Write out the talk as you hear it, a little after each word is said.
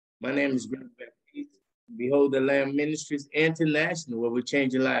My name is Greg Baptiste. Behold the Lamb Ministries International, where we're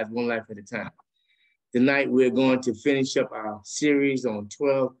changing lives one life at a time. Tonight, we're going to finish up our series on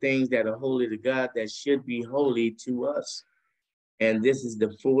 12 things that are holy to God that should be holy to us. And this is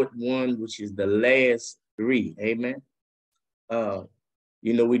the fourth one, which is the last three. Amen.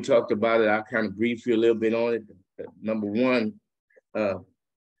 We talked about it. I'll kind of brief you a little bit on it. Number one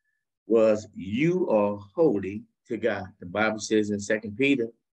was you are holy to God. The Bible says in 2 Peter,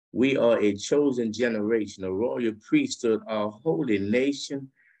 we are a chosen generation, a royal priesthood, a holy nation,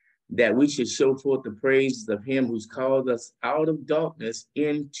 that we should show forth the praises of him who's called us out of darkness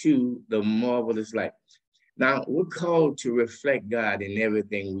into the marvelous light. Now, we're called to reflect God in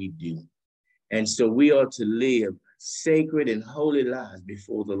everything we do. And so we are to live sacred and holy lives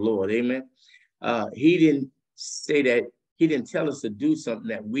before the Lord. Amen. He didn't say that. He didn't tell us to do something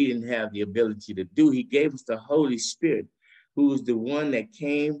that we didn't have the ability to do. He gave us the Holy Spirit, who's the one that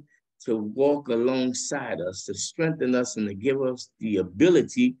came to walk alongside us, to strengthen us, and to give us the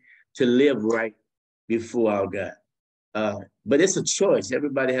ability to live right before our God. But it's a choice.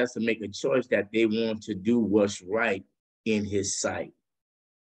 Everybody has to make a choice that they want to do what's right in his sight.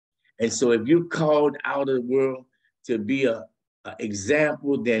 And so if you're called out of the world to be an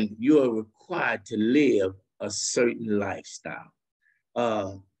example, then you are required to live a certain lifestyle,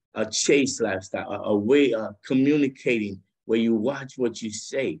 a chaste lifestyle, a way of communicating where you watch what you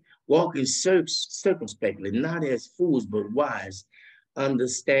say, walking circumspectly, not as fools, but wise,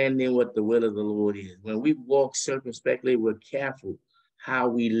 understanding what the will of the Lord is. When we walk circumspectly, we're careful how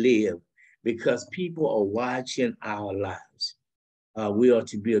we live because people are watching our lives. We are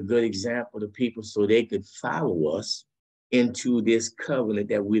to be a good example to people so they could follow us into this covenant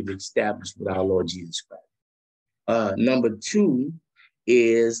that we've established with our Lord Jesus Christ. Number two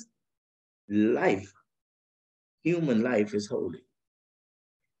is life. Human life is holy.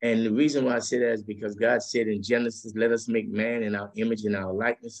 And the reason why I say that is because God said in Genesis, let us make man in our image and our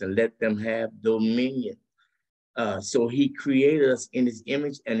likeness and let them have dominion. So he created us in his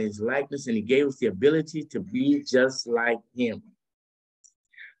image and his likeness, and he gave us the ability to be just like him.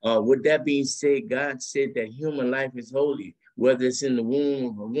 With that being said, God said that human life is holy, whether it's in the womb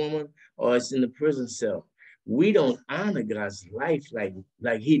of a woman or it's in the prison cell. We don't honor God's life like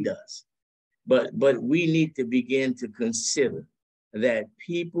he does. But we need to begin to consider that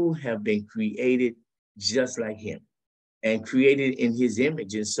people have been created just like him and created in his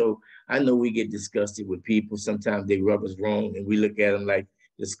image. And so I know we get disgusted with people. Sometimes they rub us wrong and we look at them like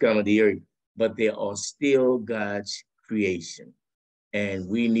the scum of the earth, but they are still God's creation. And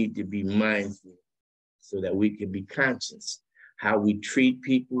we need to be mindful so that we can be conscious how we treat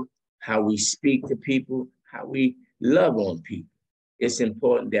people, how we speak to people, how we love on people. It's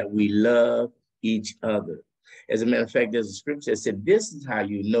important that we love each other. As a matter of fact, there's a scripture that said, this is how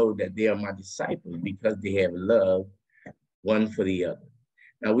you know that they are my disciples, because they have love one for the other.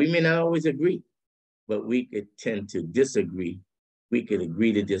 Now, we may not always agree, but we could tend to disagree. We could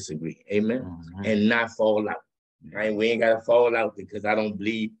agree to disagree. Amen. Mm-hmm. And not fall out. Right? We ain't got to fall out because I don't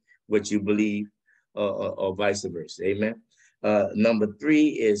believe what you believe or vice versa. Amen. Number three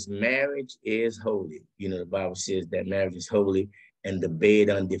is marriage is holy. The Bible says that marriage is holy and the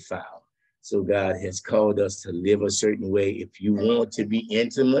bed undefiled. So God has called us to live a certain way. If you want to be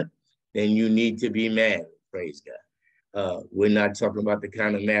intimate, then you need to be married. Praise God. We're not talking about the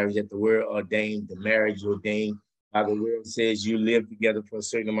kind of marriage that the world ordained. The marriage ordained by the world says you live together for a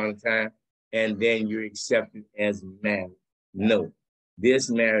certain amount of time and then you're accepted as married. No, this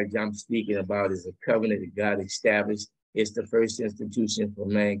marriage I'm speaking about is a covenant that God established. It's the first institution for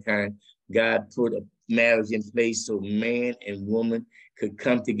mankind. God put a marriage in place so man and woman could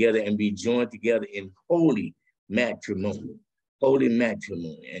come together and be joined together in holy matrimony. Holy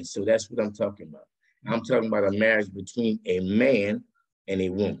matrimony. And so that's what I'm talking about. I'm talking about a marriage between a man and a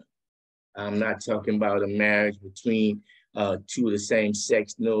woman. I'm not talking about a marriage between two of the same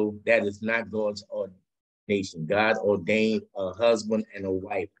sex. No, that is not God's ordination. God ordained a husband and a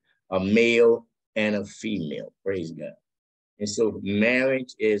wife, a male and a female. Praise God. And so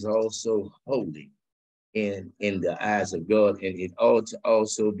marriage is also holy in the eyes of God, and it ought to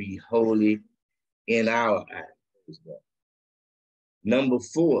also be holy in our eyes. Number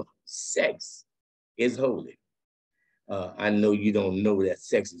four, sex is holy. I know you don't know that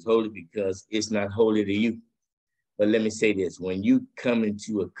sex is holy because it's not holy to you. But let me say this, when you come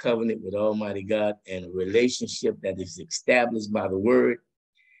into a covenant with Almighty God and a relationship that is established by the word,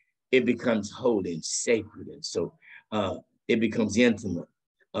 it becomes holy and sacred. And so it becomes intimate.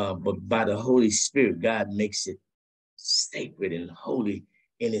 But by the Holy Spirit, God makes it sacred and holy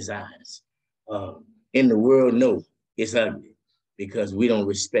in his eyes. In the world, no, it's ugly. because we don't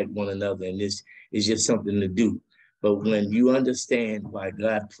respect one another, and this is just something to do. But when you understand why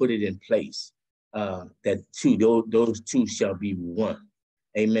God put it in place, that those two shall be one.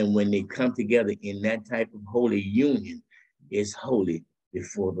 Amen. When they come together in that type of holy union, it's holy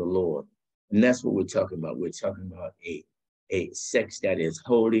before the Lord. And that's what we're talking about. We're talking about a sex that is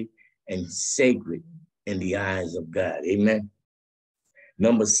holy and sacred in the eyes of God. Amen.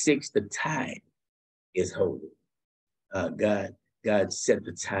 Number 6, the tithe is holy. God set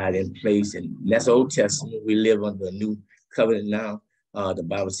the tithe in place, and that's Old Testament. We live under a new covenant now. The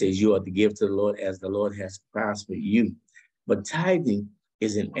Bible says you are to give to the Lord as the Lord has prospered you. But tithing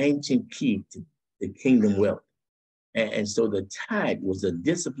is an ancient key to the kingdom wealth. And so the tithe was a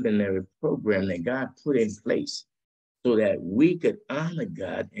disciplinary program that God put in place so that we could honor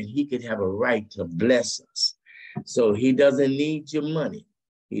God and he could have a right to bless us. So he doesn't need your money.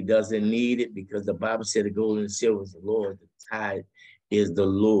 He doesn't need it because the Bible said the gold and silver is the Lord. The tithe is the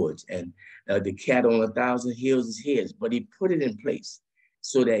Lord's. And the cattle on 1,000 hills is his. But he put it in place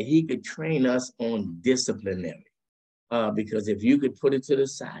so that he could train us on disciplinary. Because if you could put it to the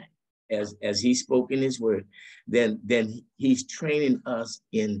side, as he spoke in his word, then he's training us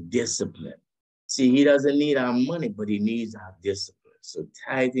in discipline. See, he doesn't need our money, but he needs our discipline. So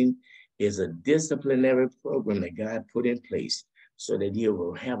tithing is a disciplinary program that God put in place so that he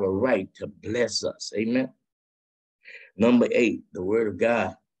will have a right to bless us. Amen. Number 8, the word of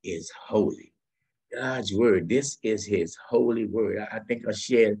God is holy. God's word, this is his holy word. I think I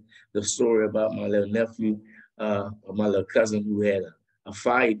shared the story about my little nephew, my little cousin who had a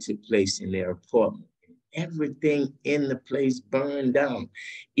fire took place in their apartment. Everything in the place burned down,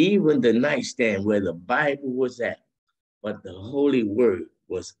 even the nightstand where the Bible was at, but the holy word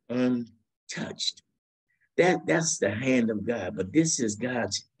was untouched. That's the hand of God, but this is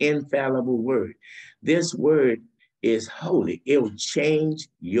God's infallible word. This word is holy. It will change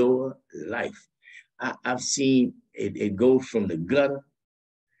your life. I've seen it go from the gutter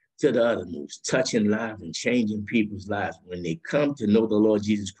to the uttermost, touching lives and changing people's lives. When they come to know the Lord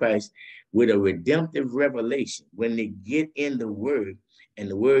Jesus Christ with a redemptive revelation, when they get in the word and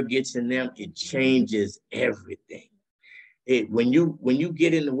the word gets in them, it changes everything. When you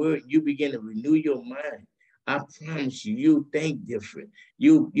get in the word, you begin to renew your mind. I promise you, you think different.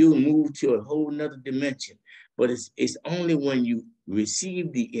 You move to a whole nother dimension. But it's only when you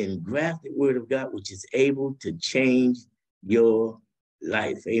receive the engrafted word of God, which is able to change your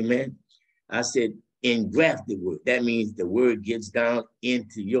life. Amen. I said engrafted word. That means the word gets down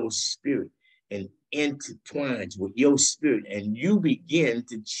into your spirit and intertwines with your spirit, and you begin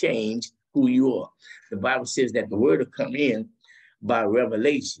to change who you are. The Bible says that the word will come in by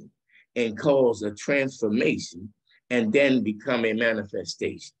revelation and cause a transformation and then become a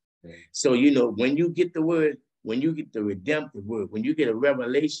manifestation. So, when you get the word, when you get the redemptive word, when you get a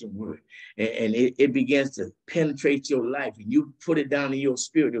revelation word, and it begins to penetrate your life and you put it down in your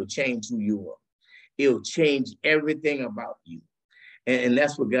spirit, it'll change who you are. It'll change everything about you. And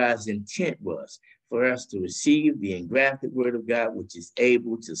that's what God's intent was, for us to receive the engrafted word of God, which is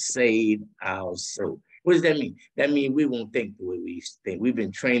able to save our soul. What does that mean? That means we won't think the way we used to think. We've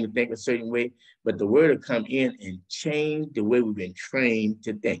been trained to think a certain way, but the word will come in and change the way we've been trained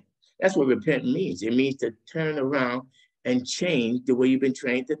to think. That's what repent means. It means to turn around and change the way you've been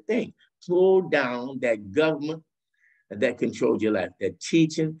trained to think. Pull down that government that controlled your life, that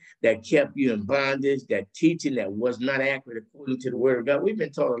teaching that kept you in bondage, that teaching that was not accurate according to the word of God. We've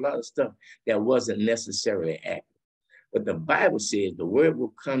been taught a lot of stuff that wasn't necessarily accurate. But the Bible says the word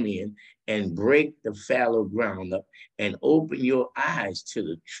will come in and break the fallow ground up and open your eyes to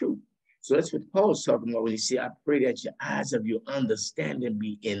the truth. So that's what Paul's talking about when he said, I pray that your eyes of your understanding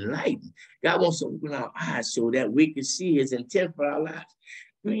be enlightened. God wants to open our eyes so that we can see his intent for our lives.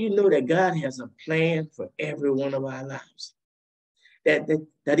 Do you know that God has a plan for every one of our lives?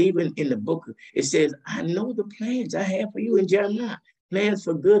 That even in the book, it says, I know the plans I have for you in Jeremiah, plans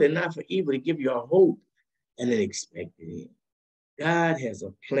for good and not for evil, to give you a hope and an expected end. God has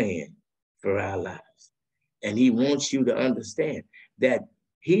a plan for our lives. And he wants you to understand that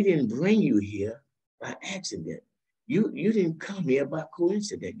he didn't bring you here by accident. You didn't come here by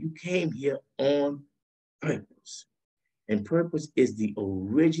coincidence. You came here on purpose. And purpose is the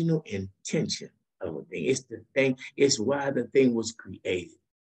original intention of a thing. It's the thing, it's why the thing was created.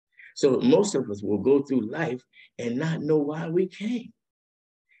 So most of us will go through life and not know why we came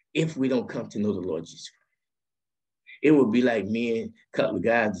if we don't come to know the Lord Jesus Christ. It would be like me and a couple of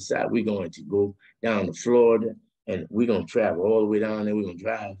guys decide we're going to go down to Florida and we're going to travel all the way down there. We're going to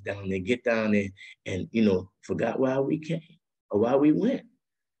drive down there, get down there and, forgot why we came or why we went.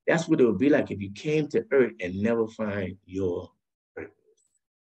 That's what it would be like if you came to earth and never find your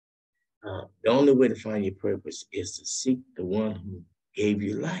The only way to find your purpose is to seek the one who gave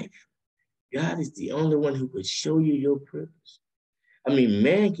you life. God is the only one who could show you your purpose. I mean,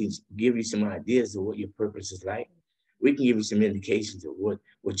 man can give you some ideas of what your purpose is like. We can give you some indications of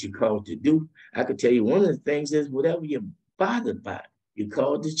what you're called to do. I could tell you one of the things is whatever you're bothered by, you're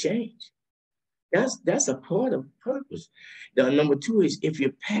called to change. That's a part of purpose. The number two is if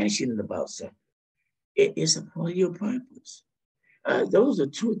you're passionate about something, it's a part of your purpose. Those are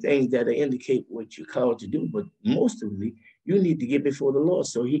two things that indicate what you're called to do. But mostly, you need to get before the Lord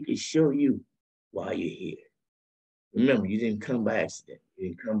so He can show you why you're here. Remember, you didn't come by accident. You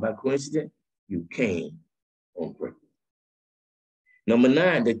didn't come by coincidence. You came on purpose. Number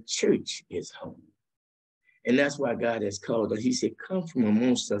 9, the church is home. And that's why God has called us. He said, come from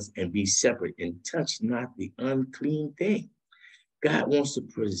amongst us and be separate and touch not the unclean thing. God wants to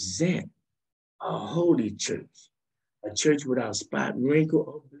present a holy church, a church without spot, wrinkle,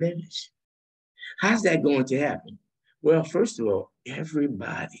 or blemish. How's that going to happen? Well, first of all,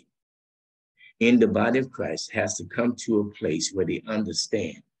 everybody in the body of Christ has to come to a place where they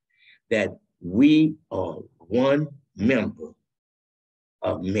understand that we are one member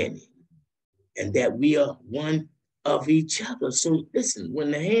of many and that we are one of each other. So listen,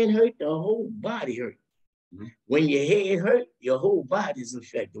 when the hand hurt, the whole body hurt. When your head hurt, your whole body is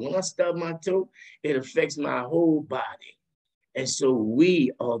affected. When I stub my toe, it affects my whole body. And so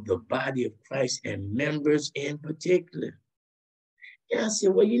we are the body of Christ and members in particular. And I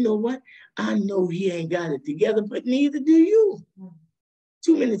said, well, you know what? I know he ain't got it together, but neither do you.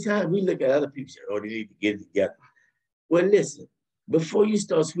 Too many times we look at other people and say, oh, they need to get it together. Well, listen, before you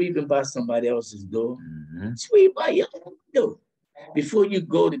start sweeping by somebody else's door, sweep by your own door. Before you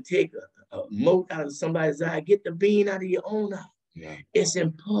go to take a mote out of somebody's eye, get the bean out of your own eye. Yeah. It's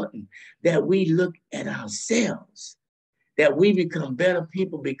important that we look at ourselves, that we become better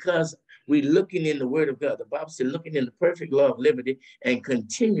people because we're looking in the word of God. The Bible says looking in the perfect law of liberty and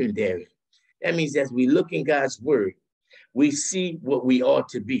continuing therein. That means as we look in God's word, we see what we ought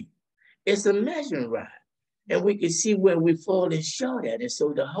to be. It's a measuring rod. And we can see where we're falling short at. And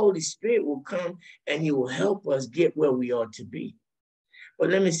so the Holy Spirit will come and he will help us get where we ought to be.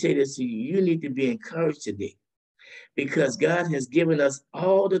 But let me say this to you. You need to be encouraged today because God has given us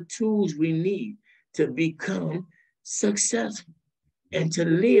all the tools we need to become successful and to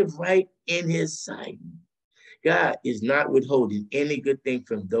live right in his sight. God is not withholding any good thing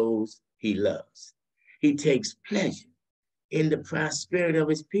from those he loves. He takes pleasure in the prosperity of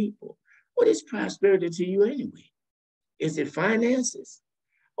his people. What is prosperity to you anyway? Is it finances?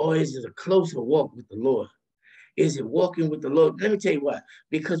 Or is it a closer walk with the Lord? Is it walking with the Lord? Let me tell you why.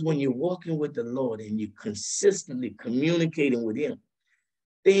 Because when you're walking with the Lord and you're consistently communicating with him,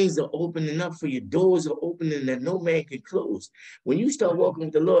 things are opening up for you. Doors are opening that no man can close. When you start walking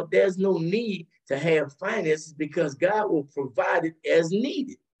with the Lord, there's no need to have finances because God will provide it as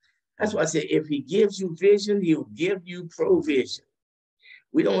needed. That's why I say if he gives you vision, he'll give you provision.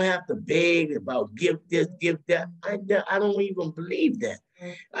 We don't have to beg about give this, give that. I don't even believe that.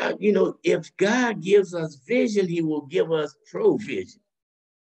 If God gives us vision, he will give us provision.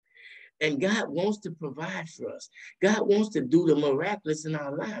 And God wants to provide for us. God wants to do the miraculous in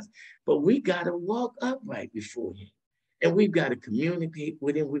our lives. But we got to walk upright before him. And we've got to communicate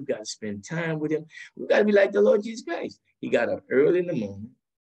with him. We've got to spend time with him. We've got to be like the Lord Jesus Christ. He got up early in the morning,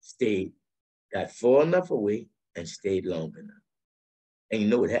 stayed, got far enough away, and stayed long enough. And you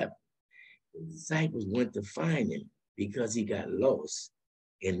know what happened? The disciples went to find him because he got lost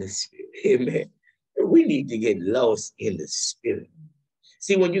in the spirit. Amen. We need to get lost in the spirit.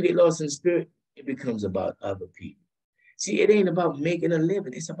 See, when you get lost in the spirit, it becomes about other people. See, it ain't about making a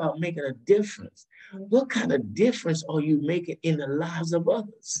living. It's about making a difference. What kind of difference are you making in the lives of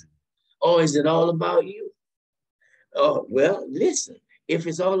others? Or is it all about you? Oh, well, listen, if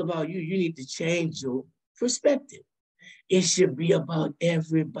it's all about you, you need to change your perspective. It should be about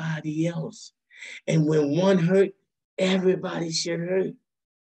everybody else. And when one hurt, everybody should hurt.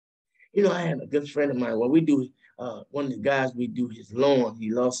 You know, I had a good friend of mine. When we do, one of the guys, we do his lawn, he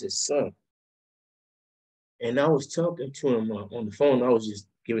lost his son. And I was talking to him on the phone. I was just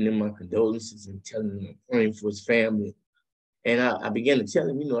giving him my condolences and telling him I'm praying for his family. And I began to tell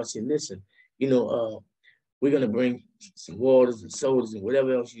him, I said, listen, we're going to bring some waters and sodas and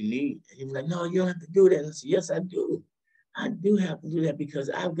whatever else you need. And he was like, no, you don't have to do that. And I said, yes, I do. I do have to do that because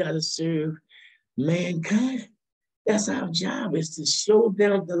I've got to serve mankind. That's our job, is to show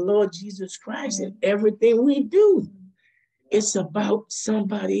them the Lord Jesus Christ in everything we do. It's about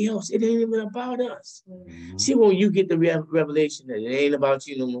somebody else. It ain't even about us. Mm-hmm. See, when you get the revelation that it ain't about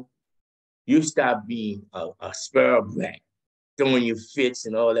you no more, you stop being a sparrow brat, throwing your fits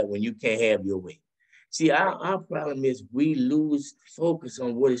and all that when you can't have your way. See, our problem is we lose focus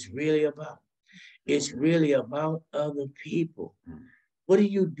on what it's really about. It's really about other people. What are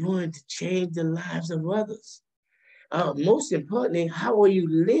you doing to change the lives of others? Most importantly, how are you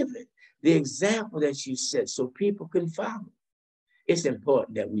living? The example that you set so people can follow. It's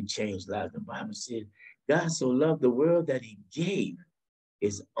important that we change lives. The Bible said, God so loved the world that he gave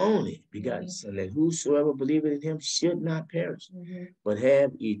his only begotten son, that whosoever believeth in him should not perish, but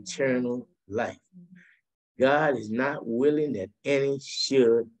have eternal life. God is not willing that any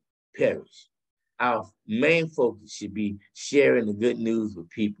should perish. Our main focus should be sharing the good news with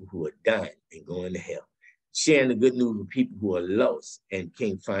people who are dying and going to hell. Sharing the good news with people who are lost and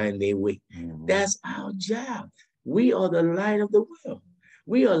can't find their way. That's our job. We are the light of the world.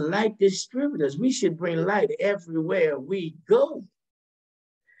 We are light distributors. We should bring light everywhere we go.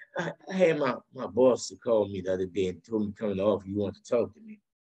 I had my boss to call me the other day and told me coming off, you want to talk to me.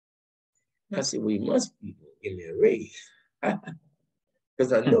 And I said, well, you must be in there raise.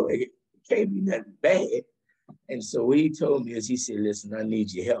 Because I know it can't be nothing bad. And so what he told me is, he said, listen, I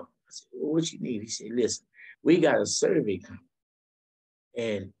need your help. I said, well, what you need? He said, listen, we got a survey coming.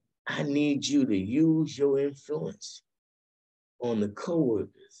 And I need you to use your influence on the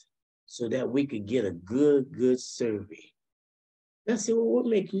coworkers so that we could get a good survey. And I said, well, what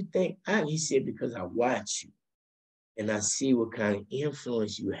makes you think? He said, because I watch you and I see what kind of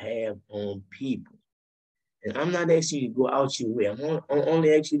influence you have on people. And I'm not asking you to go out your way. I'm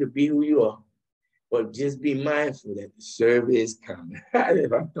only asking you to be who you are, but just be mindful that the survey is coming.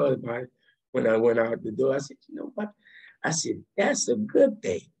 If I thought about it when I went out the door, I said, you know what? I said, that's a good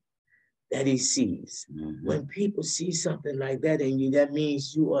thing that he sees. When people see something like that in you, that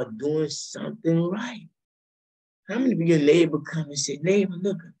means you are doing something right. How many of your neighbor come and say, neighbor,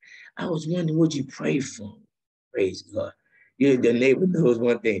 look, I was wondering, would you pray for me? Praise God. The neighbor knows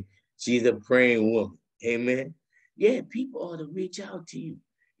one thing. She's a praying woman. Amen. Yeah, people ought to reach out to you.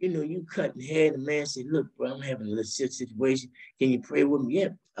 You know, you cutting hair, the man said, look, bro, I'm having a little situation. Can you pray with me? Yeah,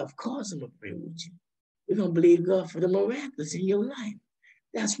 of course I'm going to pray with you. We're going to believe God for the miraculous in your life.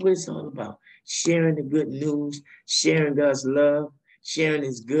 That's what it's all about. Sharing the good news, sharing God's love, sharing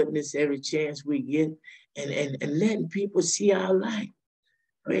his goodness every chance we get, and letting people see our life.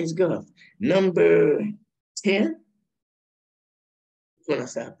 Praise God. Number 10. When I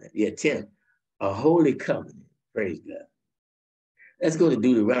stop that. Yeah, 10. A holy covenant. Praise God. Let's go to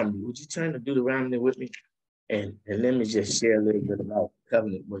Deuteronomy. Would you turn to Deuteronomy with me? And let me just share a little bit about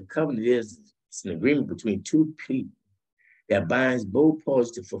covenant. What covenant is, it's an agreement between two people that binds both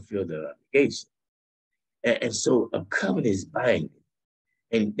parties to fulfill their obligation. And so a covenant is binding.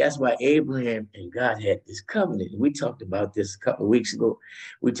 And that's why Abraham and God had this covenant. We talked about this a couple of weeks ago.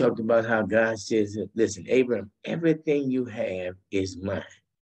 We talked about how God says, listen, Abraham, everything you have is mine.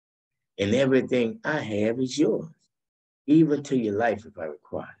 And everything I have is yours, even to your life if I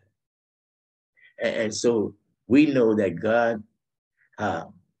require it. And so we know that God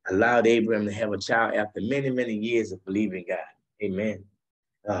allowed Abraham to have a child after many, many years of believing God. Amen.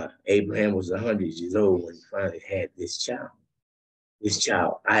 Abraham was 100 years old when he finally had this child,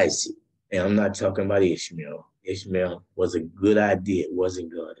 Isaac. And I'm not talking about Ishmael. Ishmael was a good idea. It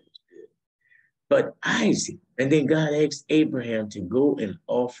wasn't God. It was good. But Isaac, and then God asked Abraham to go and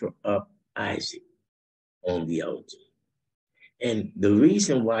offer up Isaac on the altar. And the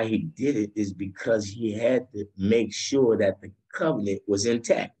reason why he did it is because he had to make sure that the covenant was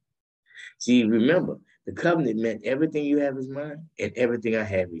intact. See, remember, the covenant meant everything you have is mine and everything I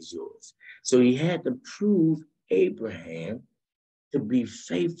have is yours. So he had to prove Abraham to be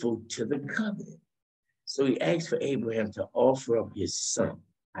faithful to the covenant. So he asked for Abraham to offer up his son,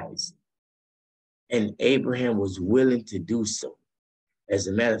 Isaac. And Abraham was willing to do so. As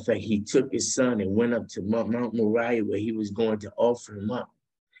a matter of fact, he took his son and went up to Mount Moriah where he was going to offer him up.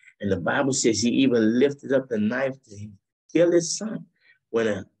 And the Bible says he even lifted up the knife to kill his son when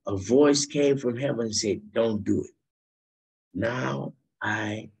a voice came from heaven and said, don't do it. Now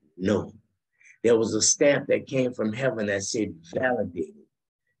I know. There was a stamp that came from heaven that said validated.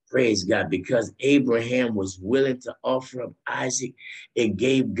 Praise God, because Abraham was willing to offer up Isaac, it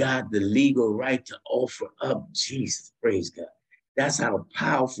gave God the legal right to offer up Jesus. Praise God. That's how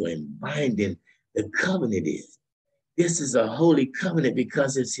powerful and binding the covenant is. This is a holy covenant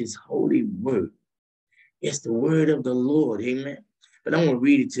because it's his holy word. It's the word of the Lord, amen. But I'm going to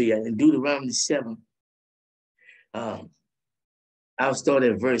read it to you in Deuteronomy 7. I'll start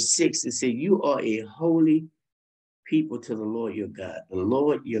at verse 6. It says, you are a holy people to the Lord your God. The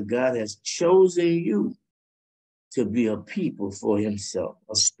Lord your God has chosen you to be a people for himself,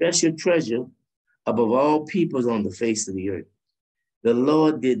 a special treasure above all peoples on the face of the earth. The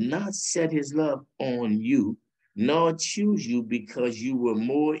Lord did not set his love on you, nor choose you because you were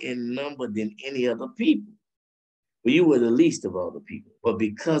more in number than any other people. For you were the least of all the people. But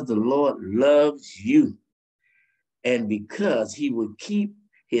because the Lord loves you, and because he would keep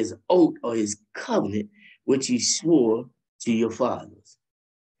his oath or his covenant, which he swore to your fathers.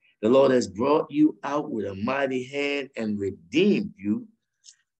 The Lord has brought you out with a mighty hand and redeemed you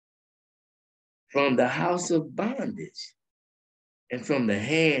from the house of bondage and from the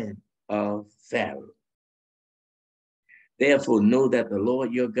hand of Pharaoh. Therefore, know that the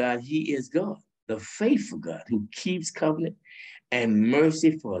Lord your God, he is God, the faithful God who keeps covenant and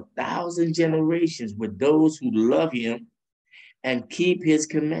mercy for 1,000 generations with those who love him and keep his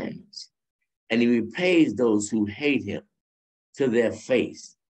commandments. And he repays those who hate him to their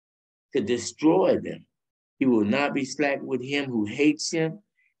face, to destroy them. He will not be slack with him who hates him.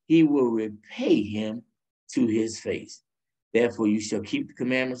 He will repay him to his face. Therefore, you shall keep the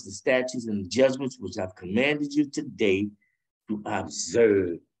commandments, the statutes, and the judgments which I've commanded you today to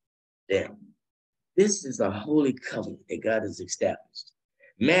observe them. This is a holy covenant that God has established.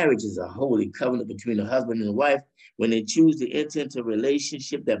 Marriage is a holy covenant between a husband and a wife when they choose to enter into a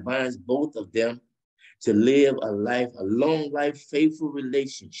relationship that binds both of them to live a long life, faithful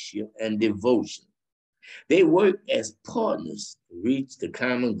relationship and devotion. They work as partners to reach the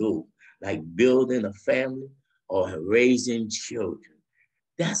common goal, like building a family or raising children.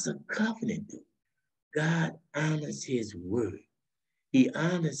 That's a covenant. God honors his word. He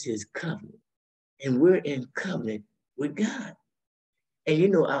honors his covenant. And we're in covenant with God. And you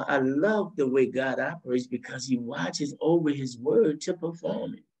know, I love the way God operates because he watches over his word to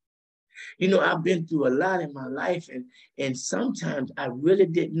perform it. You know, I've been through a lot in my life, and sometimes I really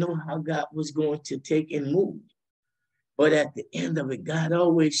didn't know how God was going to take and move. But at the end of it, God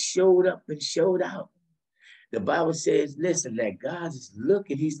always showed up and showed out. The Bible says, listen, that God is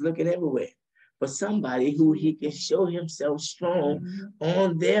looking, he's looking everywhere for somebody who he can show himself strong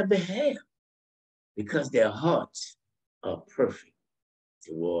on their behalf because their hearts are perfect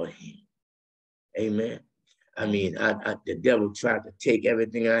toward him. Amen. I mean, the devil tried to take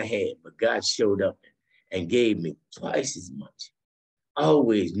everything I had, but God showed up and gave me twice as much.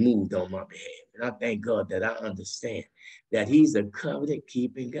 Always moved on my behalf. And I thank God that I understand that he's a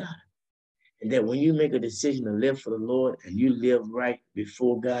covenant-keeping God. And that when you make a decision to live for the Lord and you live right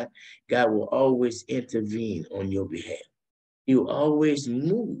before God, God will always intervene on your behalf. He will always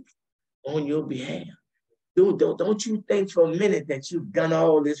move on your behalf. Dude, don't you think for a minute that you've done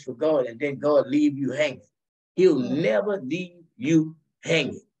all this for God and then God leave you hanging. He'll never leave you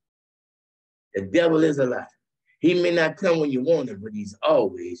hanging. The devil is a lie. He may not come when you want him, but he's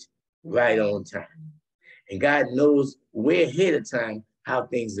always right on time. And God knows way ahead of time how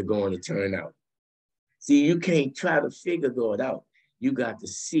things are going to turn out. See, you can't try to figure God out. You got to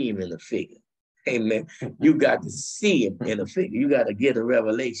see him in a figure. Amen. You got to see him in a figure. You got to get a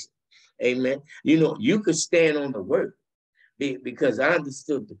revelation. Amen. You know, you could stand on the word because I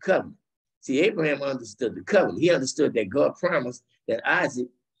understood the covenant. See, Abraham understood the covenant. He understood that God promised that Isaac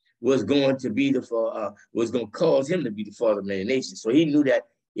was going to be was going to cause him to be the father of many nations. So he knew that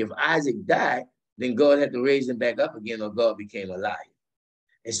if Isaac died, then God had to raise him back up again, or God became a liar.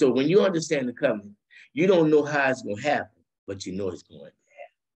 And so when you understand the covenant, you don't know how it's going to happen, but you know it's going to happen.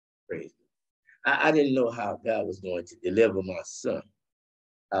 Praise God. I didn't know how God was going to deliver my son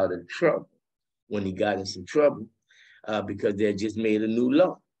out of trouble when he got in some trouble because they just made a new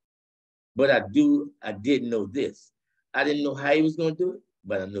law. But I did know this. I didn't know how he was going to do it,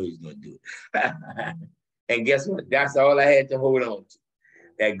 but I know he's going to do it. And guess what? That's all I had to hold on to.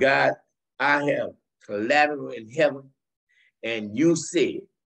 That God, I have collateral in heaven, and you said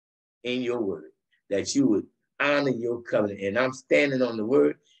in your word that you would honor your covenant. And I'm standing on the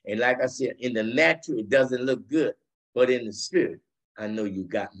word. And like I said, in the natural, it doesn't look good. But in the spirit, I know you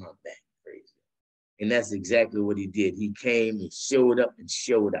got my back. Praise God. And that's exactly what he did. He came and showed up and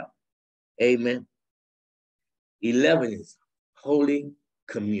showed out. Amen. 11 is Holy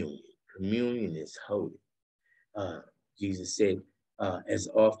Communion. Communion is holy. Jesus said, as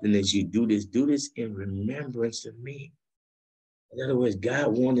often as you do this in remembrance of me. In other words, God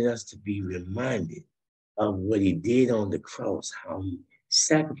wanted us to be reminded of what he did on the cross, how he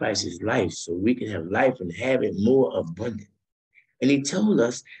sacrificed his life so we can have life and have it more abundant. And he told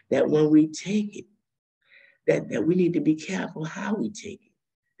us that when we take it, that we need to be careful how we take it,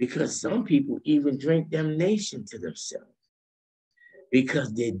 because some people even drink damnation to themselves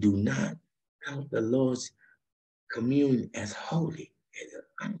because they do not count the Lord's communion as holy.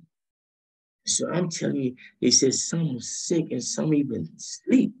 So I'm telling you, he says some are sick and some even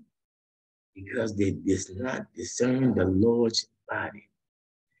sleep because they did not discern the Lord's body.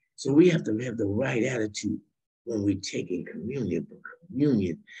 So we have to have the right attitude when we take in communion. But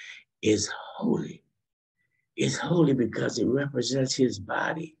communion is holy. It's holy because it represents his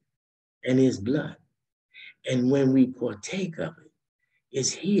body and his blood. And when we partake of it,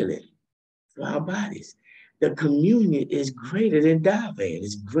 it's healing for our bodies. The communion is greater than Divan.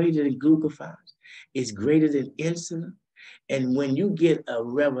 It's greater than glucophage. It's greater than insulin. And when you get a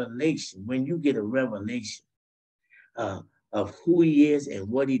revelation, of who he is and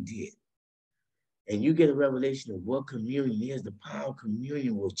what he did, and you get a revelation of what communion is, the power of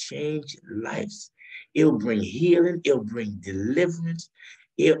communion will change lives. It'll bring healing. It'll bring deliverance.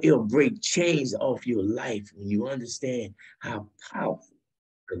 It'll break chains off your life when you understand how powerful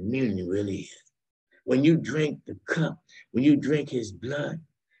communion really is. When you drink the cup, when you drink his blood,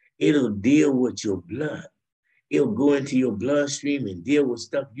 it'll deal with your blood. It'll go into your bloodstream and deal with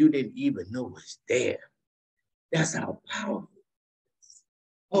stuff you didn't even know was there. That's how powerful it is.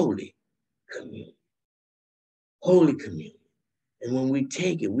 Holy communion. Holy communion. And when we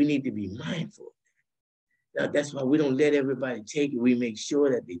take it, we need to be mindful. Now, that's why we don't let everybody take it. We make sure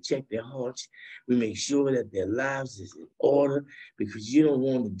that they check their hearts. We make sure that their lives is in order, because you don't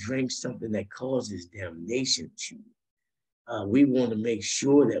want to drink something that causes damnation to you. We want to make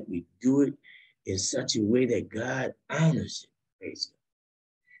sure that we do it in such a way that God honors it. Praise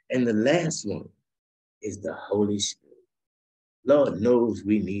God. And the last one is the Holy Spirit. Lord knows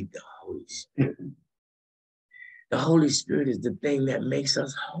we need the Holy Spirit. The Holy Spirit is the thing that makes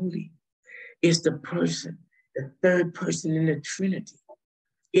us holy. It's the person, the third person in the Trinity.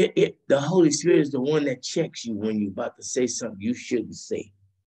 The Holy Spirit is the one that checks you when you're about to say something you shouldn't say.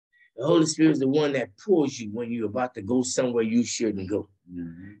 The Holy Spirit is the one that pulls you when you're about to go somewhere you shouldn't go.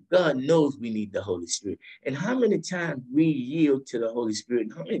 Mm-hmm. God knows we need the Holy Spirit. And how many times we yield to the Holy Spirit,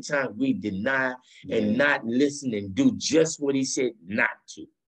 and how many times we deny and not listen and do just what he said not to.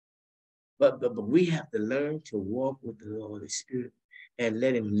 But we have to learn to walk with the Holy Spirit and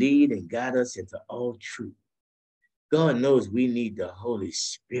let him lead and guide us into all truth. God knows we need the Holy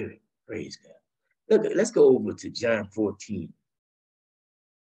Spirit. Praise God. Look, let's go over to John 14.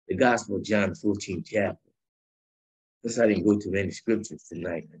 The Gospel of John, 14th chapter. Because I didn't go to many scriptures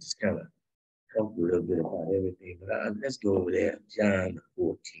tonight. I just kind of talked a little bit about everything. But let's go over there, John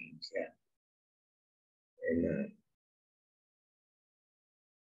 14th chapter. And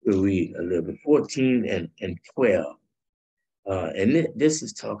we'll read a little bit, 14 and 12. And this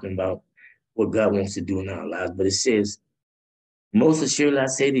is talking about what God wants to do in our lives. But it says, most assuredly I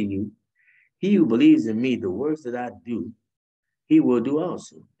say to you, he who believes in me, the works that I do, he will do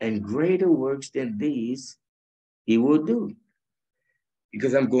also. And greater works than these he will do.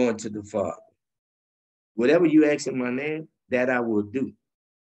 Because I'm going to the Father. Whatever you ask in my name, that I will do,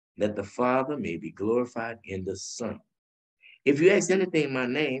 that the Father may be glorified in the Son. If you ask anything in my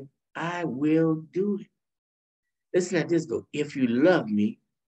name, I will do it. Listen at this go. If you love me,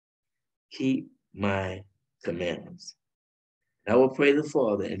 keep my commandments. I will pray the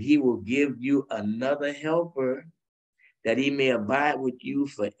Father, and he will give you another helper, that he may abide with you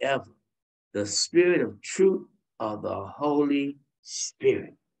forever. The Spirit of truth, or the Holy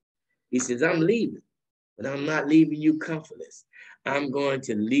Spirit. He says, I'm leaving, but I'm not leaving you comfortless. I'm going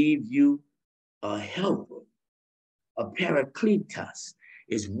to leave you a helper, a paracletos,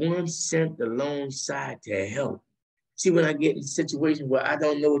 is one sent alongside to help. See, when I get in situations where I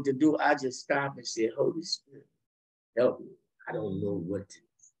don't know what to do, I just stop and say, Holy Spirit, help me. I don't know what to do.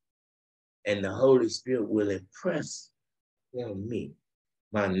 And the Holy Spirit will impress on me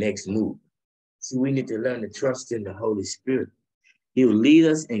my next move. See, we need to learn to trust in the Holy Spirit. He'll lead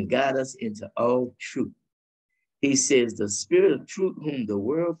us and guide us into all truth. He says, the Spirit of truth whom the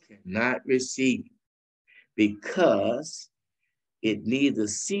world cannot receive, because it neither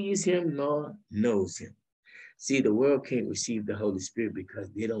sees him nor knows him. See, the world can't receive the Holy Spirit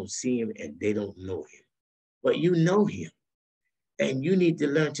because they don't see him and they don't know him. But you know him. And you need to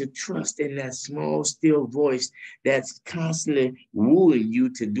learn to trust in that small, still voice that's constantly wooing you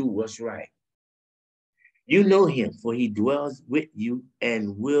to do what's right. You know him, for he dwells with you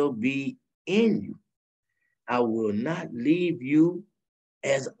and will be in you. I will not leave you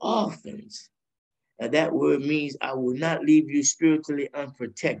as orphans. Now that word means I will not leave you spiritually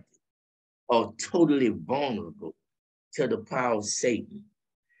unprotected or totally vulnerable to the power of Satan.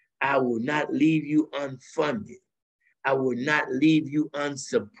 I will not leave you unfunded. I will not leave you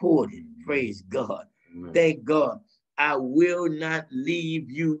unsupported. Praise God. Amen. Thank God. I will not leave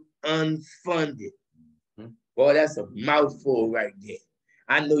you unfunded. Boy, that's a mouthful right there.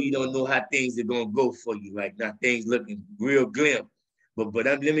 I know you don't know how things are going to go for you right now. Things looking real glim. But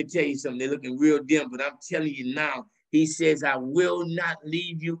let me tell you something. They're looking real dim. But I'm telling you now, He says, I will not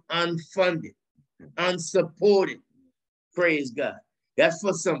leave you unfunded, unsupported. Praise God. That's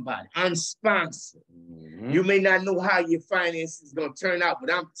for somebody. Unsponsored. You may not know how your finances is going to turn out,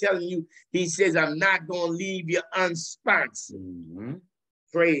 but I'm telling you, he says, I'm not going to leave you unsponsored.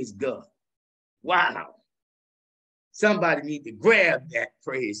 Praise God. Wow. Somebody need to grab that.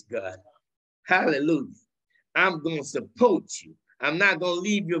 Praise God. Hallelujah. I'm going to support you. I'm not going to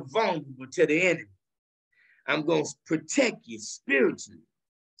leave you vulnerable to the enemy. I'm going to protect you spiritually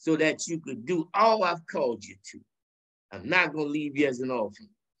so that you could do all I've called you to. I'm not going to leave you as an orphan.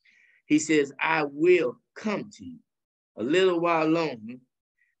 He says, I will come to you a little while longer,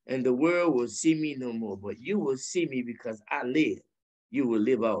 and the world will see me no more. But you will see me because I live. You will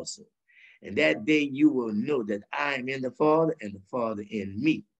live also. And that day you will know that I am in the Father, and the Father in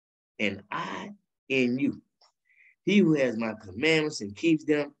me, and I in you. He who has my commandments and keeps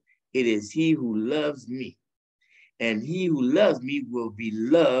them, it is he who loves me. And he who loves me will be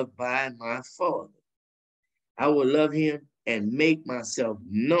loved by my Father. I will love him and make myself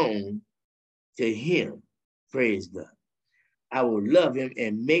known to him. Praise God. I will love him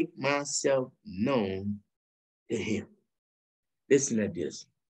and make myself known to him. Listen to this.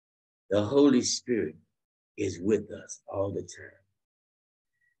 The Holy Spirit is with us all the time.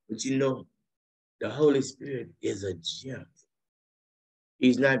 But you know, the Holy Spirit is a gentleman.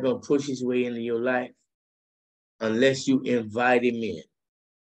 He's not going to push his way into your life unless you invite him in.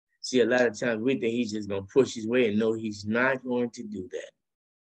 See, a lot of times we think he's just going to push his way, and no, he's not going to do that.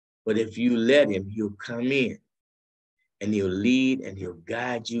 But if you let him, he'll come in and he'll lead and he'll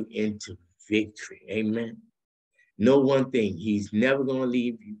guide you into victory. Amen. Know one thing, he's never going to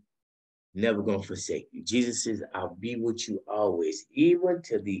leave you, never going to forsake you. Jesus says, I'll be with you always, even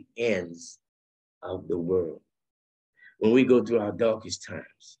to the ends of the world. When we go through our darkest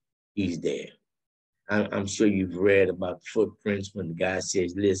times, he's there. I'm sure you've read about footprints when the guy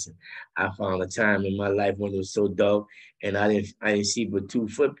says, listen, I found a time in my life when it was so dark and I didn't see but 2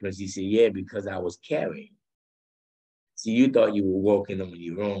 footprints. He said, yeah, because I was carrying. See, you thought you were walking on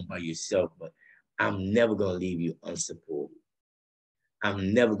your own by yourself, but I'm never going to leave you unsupported.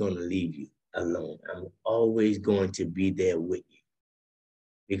 I'm never going to leave you alone. I'm always going to be there with you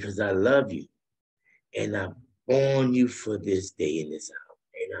because I love you and I've born you for this day and this hour.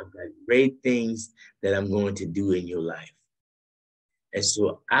 And I've got great things that I'm going to do in your life. And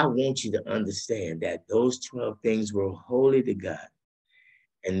so I want you to understand that those 12 things were holy to God,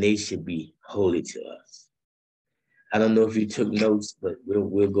 and they should be holy to us. I don't know if you took notes, but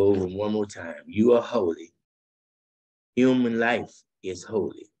we'll go over them one more time. You are holy. Human life is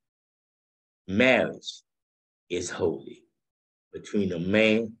holy. Marriage is holy between a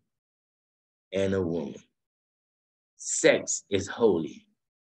man and a woman. Sex is holy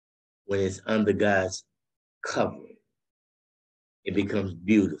when it's under God's covering. It becomes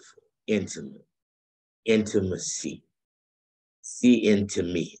beautiful, intimate, intimacy. See into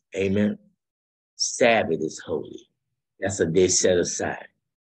me. Amen. Sabbath is holy. That's a day set aside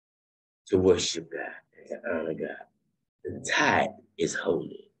to worship God and to honor God. The tithe is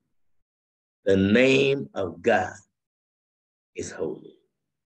holy. The name of God is holy.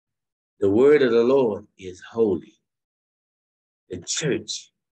 The word of the Lord is holy. The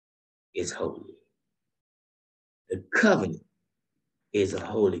church is holy. The covenant is a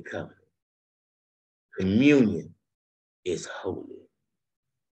holy covenant. Communion is holy.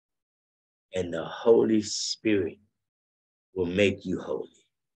 And the Holy Spirit will make you holy.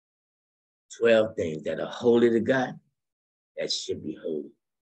 12 things that are holy to God, that should be holy.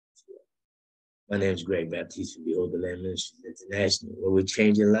 My name is Greg Baptiste from the Older Land Ministries International, where we're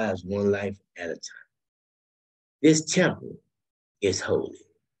changing lives one life at a time. This temple is holy.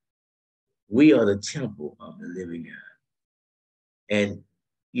 We are the temple of the living God. And,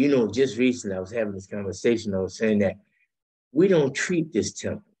 you know, just recently I was having this conversation. I was saying that we don't treat this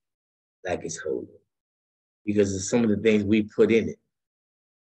temple like it's holy because of some of the things we put in it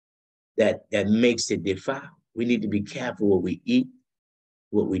that makes it defiled. We need to be careful what we eat,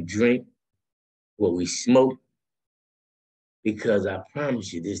 what we drink, what we smoke, because I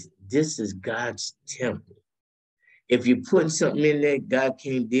promise you, this is God's temple. If you're putting something in there God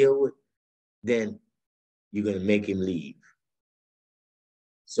can't deal with, then you're going to make him leave.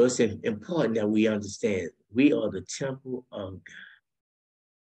 So it's important that we understand we are the temple of God.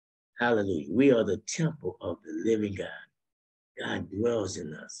 Hallelujah. We are the temple of the living God. God dwells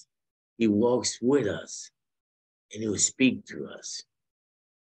in us. He walks with us, and he will speak to us.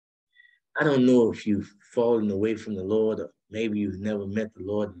 I don't know if you've fallen away from the Lord, or maybe you've never met the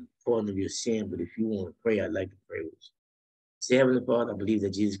Lord and pardon of your sin, but if you want to pray, I'd like to pray with you. Say, Heavenly Father, I believe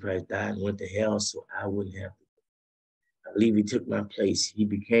that Jesus Christ died and went to hell so I wouldn't have to. I believe he took my place. He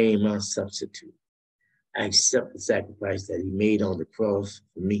became my substitute. I accept the sacrifice that he made on the cross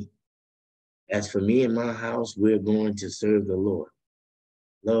for me. As for me and my house, we're going to serve the Lord.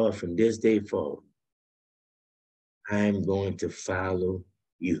 Lord, from this day forward, I'm going to follow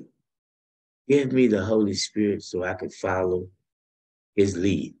you. Give me the Holy Spirit so I could follow his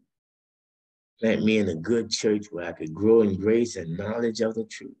lead. Plant me in a good church where I could grow in grace and knowledge of the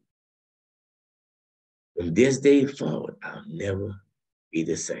truth. From this day forward, I'll never be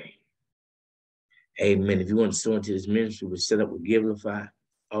the same. Amen. If you want to sow into this ministry, we're set up with Givelify.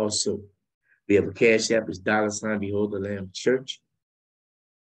 Also, we have a cash app. It's $ Behold the Lamb Church.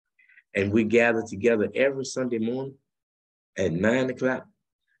 And we gather together every Sunday morning at 9 o'clock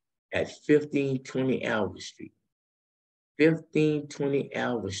at 1520 Albert Street. 1520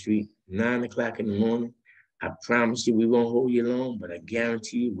 Albert Street, 9 o'clock in the morning. I promise you we won't hold you long, but I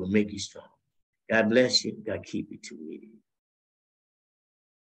guarantee you we'll make you strong. God bless you. God keep you to me.